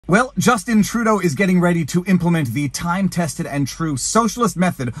Well, Justin Trudeau is getting ready to implement the time-tested and true socialist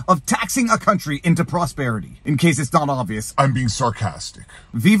method of taxing a country into prosperity. In case it's not obvious, I'm being sarcastic.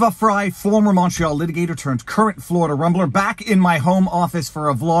 Viva Frei, former Montreal litigator turned current Florida rumbler, back in my home office for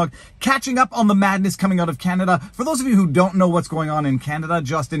a vlog, catching up on the madness coming out of Canada. For those of you who don't know what's going on in Canada,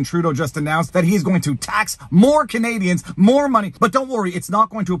 Justin Trudeau just announced that he is going to tax more Canadians, more money. But don't worry, it's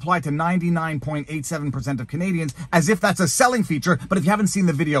not going to apply to 99.87% of Canadians, as if that's a selling feature. But if you haven't seen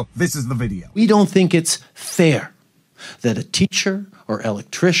the video, this is the video. We don't think it's fair that a teacher or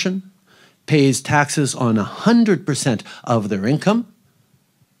electrician pays taxes on 100% of their income,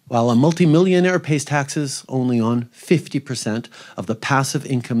 while a multimillionaire pays taxes only on 50% of the passive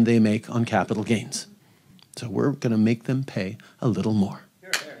income they make on capital gains. So we're going to make them pay a little more.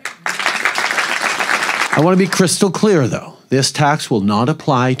 I want to be crystal clear, though. This tax will not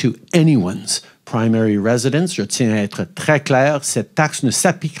apply to anyone's primary residence. Je tiens à être très clair, cette taxe ne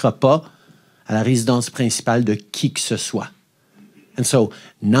s'appliquera pas à la résidence principale de qui que ce soit. And so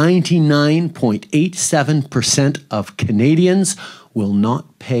 99.87% of Canadians will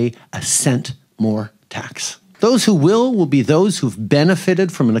not pay a cent more tax. Those who will be those who've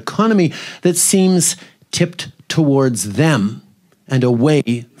benefited from an economy that seems tipped towards them and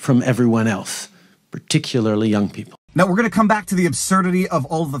away from everyone else, particularly young people. Now, we're going to come back to the absurdity of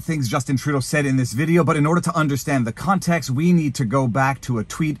all of the things Justin Trudeau said in this video, but in order to understand the context, we need to go back to a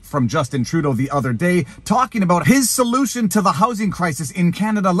tweet from Justin Trudeau the other day talking about his solution to the housing crisis in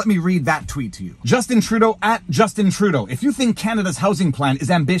Canada. Let me read that tweet to you. Justin Trudeau at Justin Trudeau. If you think Canada's housing plan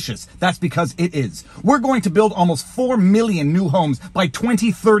is ambitious, that's because it is. We're going to build almost 4 million new homes by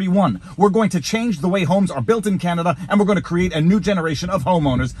 2031. We're going to change the way homes are built in Canada, and we're going to create a new generation of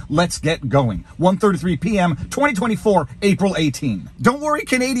homeowners. Let's get going. 1:33 p.m. 2024. April 18. Don't worry,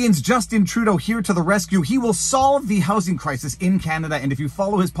 Canadians, Justin Trudeau here to the rescue. He will solve the housing crisis in Canada, and if you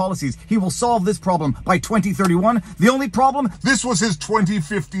follow his policies, he will solve this problem by 2031. The only problem? This was his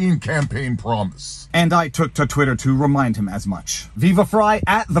 2015 campaign promise. And I took to Twitter to remind him as much. Viva Frei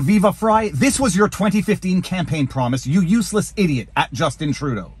at the Viva Frei. This was your 2015 campaign promise, you useless idiot, at Justin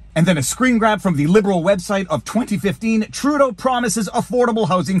Trudeau. And then a screen grab from the Liberal website of 2015, Trudeau promises affordable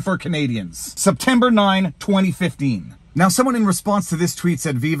housing for Canadians. September 9, 2015. Now, someone in response to this tweet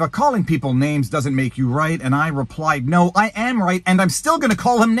said, Viva, calling people names doesn't make you right. And I replied, no, I am right, and I'm still going to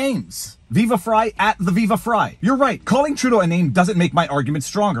call him names. Viva Frei at the Viva Frei. You're right. Calling Trudeau a name doesn't make my argument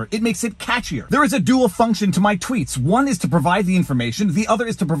stronger. It makes it catchier. There is a dual function to my tweets. One is to provide the information. The other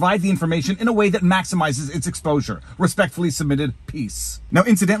is to provide the information in a way that maximizes its exposure. Respectfully submitted, peace. Now,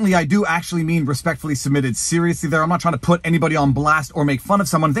 incidentally, I do actually mean respectfully submitted seriously there. I'm not trying to put anybody on blast or make fun of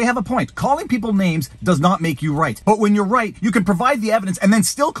someone. They have a point. Calling people names does not make you right. But when you're right, you can provide the evidence and then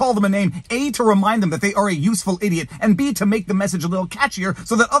still call them a name, A, to remind them that they are a useful idiot, and B, to make the message a little catchier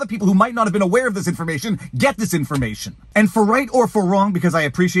so that other people who might not have been aware of this information get this information. And for right or for wrong, because I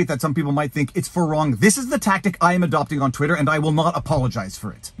appreciate that some people might think it's for wrong, this is the tactic I am adopting on Twitter, and I will not apologize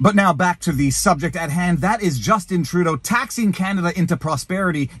for it. But now back to the subject at hand. That is Justin Trudeau taxing Canada into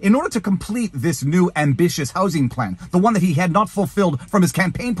prosperity in order to complete this new ambitious housing plan, the one that he had not fulfilled from his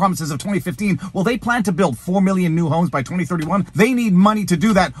campaign promises of 2015. Well, they plan to build 4 million new homes by 2031. They need money to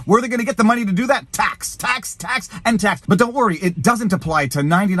do that. Where are they going to get the money to do that? Tax, tax, tax, and tax. But don't worry, it doesn't apply to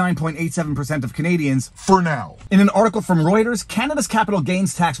 99.87% of Canadians. For now. In an article from Reuters, Canada's capital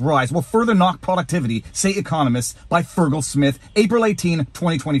gains tax rise will further knock productivity, say economists, by Fergal Smith, April 18,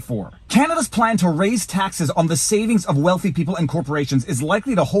 2024. Canada's plan to raise taxes on the savings of wealthy people and corporations is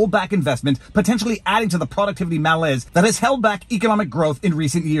likely to hold back investment, potentially adding to the productivity malaise that has held back economic growth in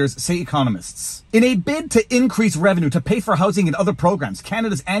recent years, say economists. In a bid to increase revenue to pay for housing and other programs,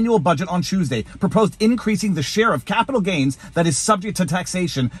 Canada's annual budget on Tuesday proposed increasing the share of capital gains that is subject to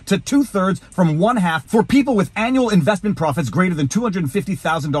taxation to 2/3 from 1/2 for people with annual investment profits greater than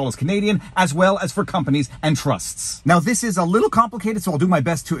 $250,000 Canadian, as well as for companies and trusts. Now, this is a little complicated, so I'll do my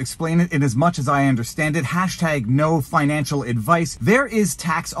best to explain it in as much as I understand it. Hashtag no financial advice. There is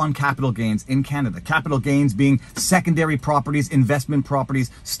tax on capital gains in Canada. Capital gains being secondary properties, investment properties,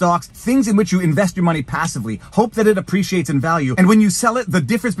 stocks, things in which you invest your money passively, hope that it appreciates in value, and when you sell it, the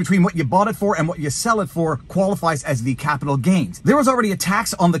difference between what you bought it for and what you sell it for qualifies as the capital gains. There was already a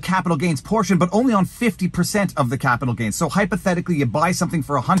tax on the capital gains portion, but only on 50% of the capital gains. So hypothetically, you buy something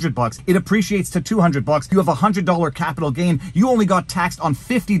for $100, it appreciates to $200, you have a $100 capital gain, you only got taxed on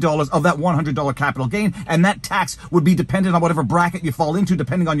 $50 of that $100 capital gain, and that tax would be dependent on whatever bracket you fall into,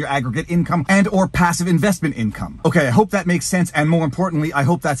 depending on your aggregate income and or passive investment income. Okay, I hope that makes sense, and more importantly, I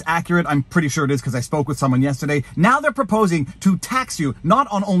hope that's accurate. I'm pretty sure it is because I spoke with someone yesterday. Now they're proposing to tax you not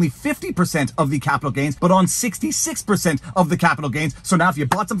on only 50% of the capital gains, but on 66% of the capital gains. So now if you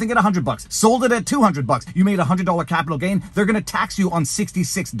bought something at $100, sold it at $200, you made a $100 capital gain, they're going to tax you on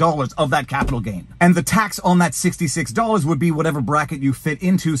 $66 of that capital gain. And the tax on that $66 would be whatever bracket you fit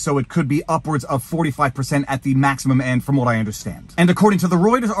into, so it could be upwards of 45% at the maximum end, from what I understand. And according to the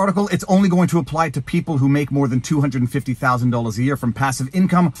Reuters article, it's only going to apply to people who make more than $250,000 a year from passive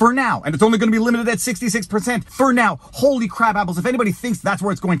income for now. And it's only going to be limited at 66% for now. Holy crab apples. If anybody thinks that's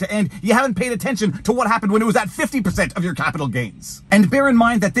where it's going to end, you haven't paid attention to what happened when it was at 50% of your capital gains. And bear in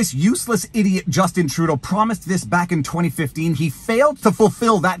mind that this useless idiot Justin Trudeau promised this back in 2015. He failed to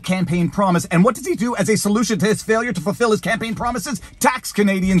fulfill that campaign promise. And what does he do as a solution to his failure to fulfill his campaign promises? Tax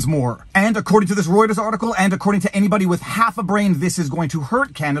Canadians more. And according to this Reuters article, and according to anybody with half a brain, this is going to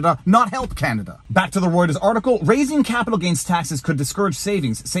hurt Canada, not help Canada. Back to the Reuters article, raising capital gains taxes could discourage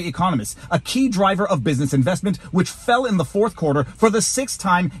savings, say economists, a key driver of business investment, which fell in the fourth quarter for the sixth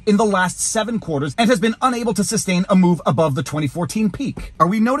time in the last 7 quarters and has been unable to sustain a move above the 2014 peak. Are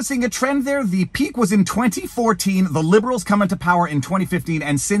we noticing a trend there? The peak was in 2014, the Liberals come into power in 2015,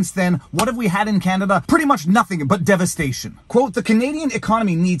 and since then, what have we had in Canada? Pretty much nothing but devastation. Quote, the Canadian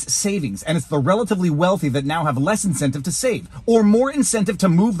economy needs savings, and it's the relatively wealthy that now have less incentive to save, or more incentive to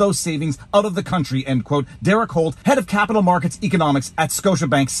move those savings out of the country, end quote, Derek Holt, head of capital markets economics at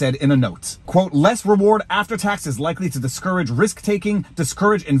Scotiabank, said in a note. Quote, less reward after tax is likely to discourage risk-taking,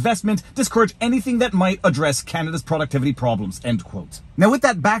 discourage investment, discourage anything that might address Canada's productivity problems, end quote. Now with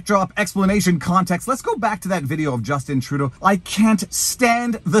that backdrop, explanation, context, let's go back to that video of Justin Trudeau. I can't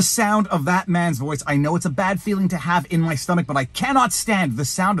stand the sound of that man's voice. I know it's a bad feeling to have in my stomach, but I cannot stand the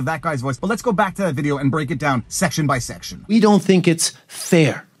sound of that guy's voice. But let's go back to that video and break it down section by section. We don't think it's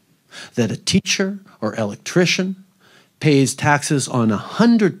fair that a teacher or electrician pays taxes on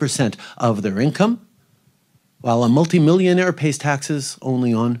 100% of their income, while a multimillionaire pays taxes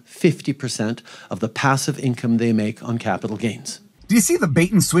only on 50% of the passive income they make on capital gains. Do you see the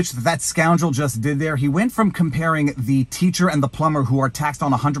bait and switch that that scoundrel just did there? He went from comparing the teacher and the plumber who are taxed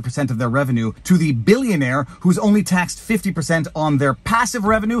on 100% of their revenue to the billionaire who's only taxed 50% on their passive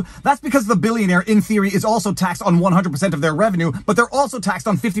revenue. That's because the billionaire, in theory, is also taxed on 100% of their revenue, but they're also taxed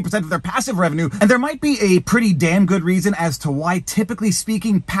on 50% of their passive revenue. And there might be a pretty damn good reason as to why, typically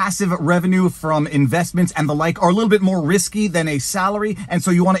speaking, passive revenue from investments and the like are a little bit more risky than a salary. And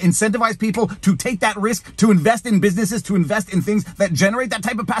so you want to incentivize people to take that risk, to invest in businesses, to invest in things that generate that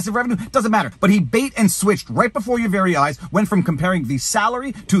type of passive revenue. Doesn't matter. But he bait and switched right before your very eyes, went from comparing the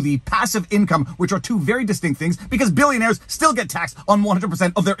salary to the passive income, which are two very distinct things, because billionaires still get taxed on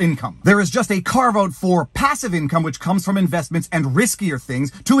 100% of their income. There is just a carve out for passive income, which comes from investments and riskier things,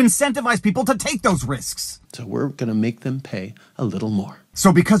 to incentivize people to take those risks. So we're going to make them pay a little more.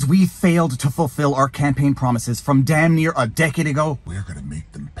 So because we failed to fulfill our campaign promises from damn near a decade ago, We're gonna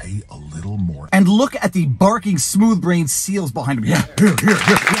make them pay a little more. and look at the barking smooth-brained seals behind them. Yeah, here.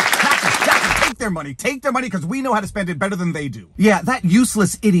 Taxes, take their money, because we know how to spend it better than they do. Yeah, that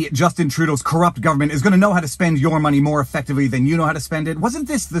useless idiot Justin Trudeau's corrupt government is going to know how to spend your money more effectively than you know how to spend it. Wasn't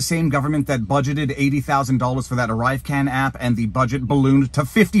this the same government that budgeted $80,000 for that ArriveCan app and the budget ballooned to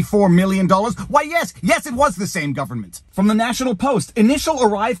 $54 million? Why, yes, it was the same government. From the National Post, initial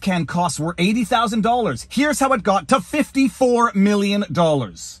ArriveCan costs were $80,000. Here's how it got to $54 million.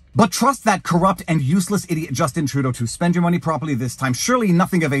 But trust that corrupt and useless idiot Justin Trudeau to spend your money properly this time. Surely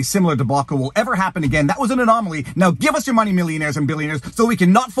nothing of a similar debacle will ever happen again. That was an anomaly. Now give us your money, millionaires and billionaires, so we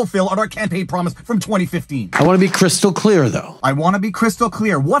cannot fulfill our campaign promise from 2015. I want to be crystal clear, though. I want to be crystal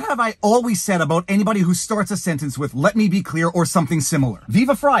clear. What have I always said about anybody who starts a sentence with "let me be clear" or something similar?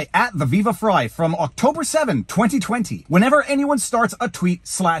 Viva Frei at the Viva Frei from October 7, 2020. Whenever anyone starts a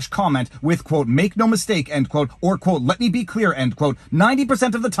tweet/comment with quote "make no mistake" end quote, or quote "let me be clear" end quote,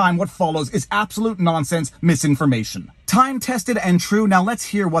 90% of the time what follows is absolute nonsense, misinformation. Time-tested and true. Now let's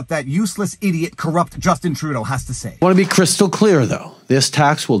hear what that useless idiot corrupt Justin Trudeau has to say. I want to be crystal clear, though. This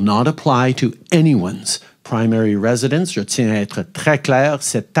tax will not apply to anyone's primary residence. Je tiens à être très clair,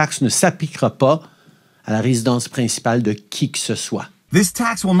 cette taxe ne s'appliquera pas à la résidence principale de qui que ce soit. This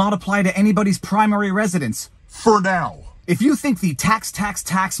tax will not apply to anybody's primary residence. For now. If you think the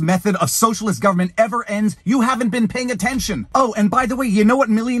tax method of socialist government ever ends, you haven't been paying attention. Oh, and by the way, you know what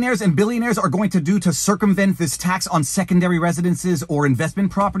millionaires and billionaires are going to do to circumvent this tax on secondary residences or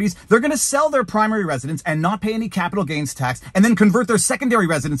investment properties? They're going to sell their primary residence and not pay any capital gains tax, and then convert their secondary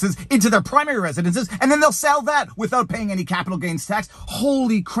residences into their primary residences, and then they'll sell that without paying any capital gains tax.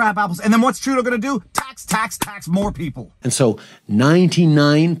 Holy crap apples. And then what's Trudeau going to do? Tax more people. And so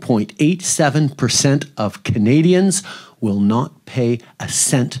 99.87% of Canadians will not pay a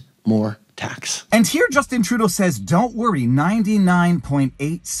cent more tax. And here Justin Trudeau says, don't worry,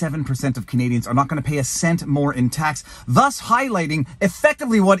 99.87% of Canadians are not going to pay a cent more in tax, thus highlighting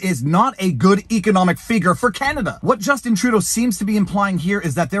effectively what is not a good economic figure for Canada. What Justin Trudeau seems to be implying here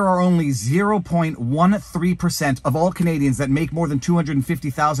is that there are only 0.13% of all Canadians that make more than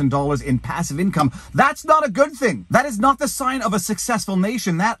 $250,000 in passive income. That's not a good thing. That is not the sign of a successful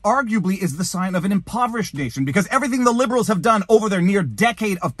nation. That arguably is the sign of an impoverished nation, because everything the Liberals have done over their near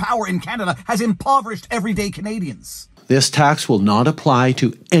decade of power in Canada has impoverished everyday Canadians. This tax will not apply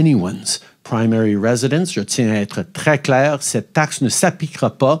to anyone's primary residence. Je tiens à être très clair, cette taxe ne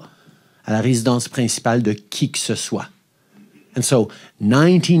s'appliquera pas à la résidence principale de qui que ce soit. And so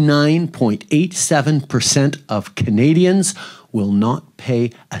 99.87% of Canadians will not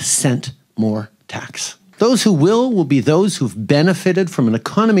pay a cent more tax. Those who will be those who've benefited from an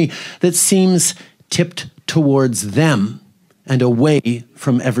economy that seems tipped towards them and away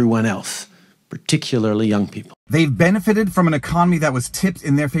from everyone else, particularly young people. They've benefited from an economy that was tipped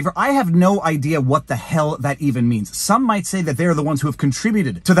in their favor. I have no idea what the hell that even means. Some might say that they're the ones who have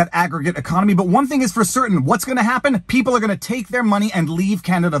contributed to that aggregate economy, but one thing is for certain, what's going to happen? People are going to take their money and leave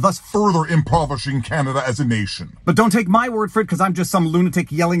Canada, thus Further impoverishing Canada as a nation. But don't take my word for it, because I'm just some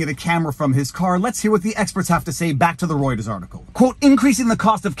lunatic yelling at a camera from his car. Let's hear what the experts have to say. Back to the Reuters article. Quote, increasing the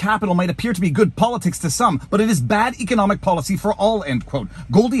cost of capital might appear to be good politics to some, but it is bad economic policy for all, end quote.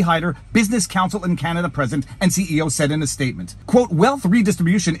 Goldie Hyder, Business Council in Canada president and CEO, said in a statement. Quote, wealth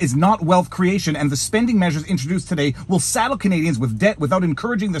redistribution is not wealth creation, and the spending measures introduced today will saddle Canadians with debt without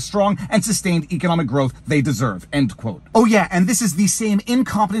encouraging the strong and sustained economic growth they deserve, end quote. Oh yeah, and this is the same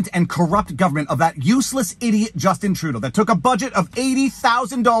incompetent and corrupt government of that useless idiot Justin Trudeau that took a budget of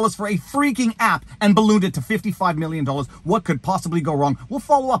 $80,000 for a freaking app and ballooned it to $55 million. What could possibly go wrong? We'll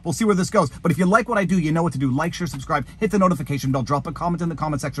follow up. We'll see where this goes. But if you like what I do, you know what to do. Like, share, subscribe, hit the notification bell, drop a comment in the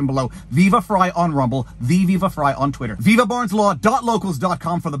comment section below. Viva Frei on Rumble, the Viva Frei on Twitter.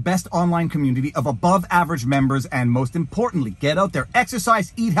 VivaBarneslaw.locals.com for the best online community of above average members, and most importantly, get out there,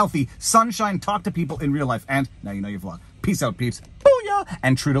 exercise, eat healthy, sunshine, talk to people in real life, and now you know your vlog. Peace out, peeps. Booyah!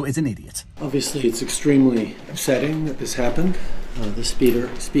 And Trudeau is an idiot. Obviously, it's extremely upsetting that this happened. The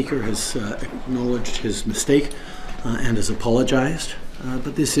speaker has acknowledged his mistake and has apologized.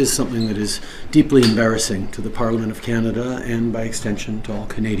 But this is something that is deeply embarrassing to the Parliament of Canada and, by extension, to all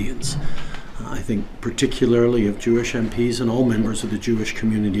Canadians. I think particularly of Jewish MPs and all members of the Jewish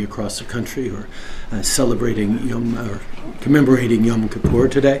community across the country who are commemorating Yom Kippur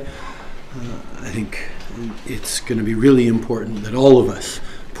today. I think it's going to be really important that all of us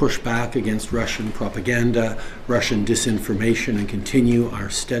push back against Russian propaganda, Russian disinformation, and continue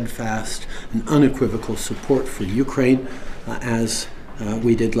our steadfast and unequivocal support for Ukraine, as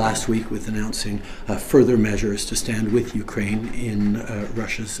we did last week with announcing further measures to stand with Ukraine in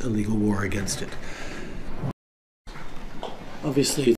Russia's illegal war against it. Obviously,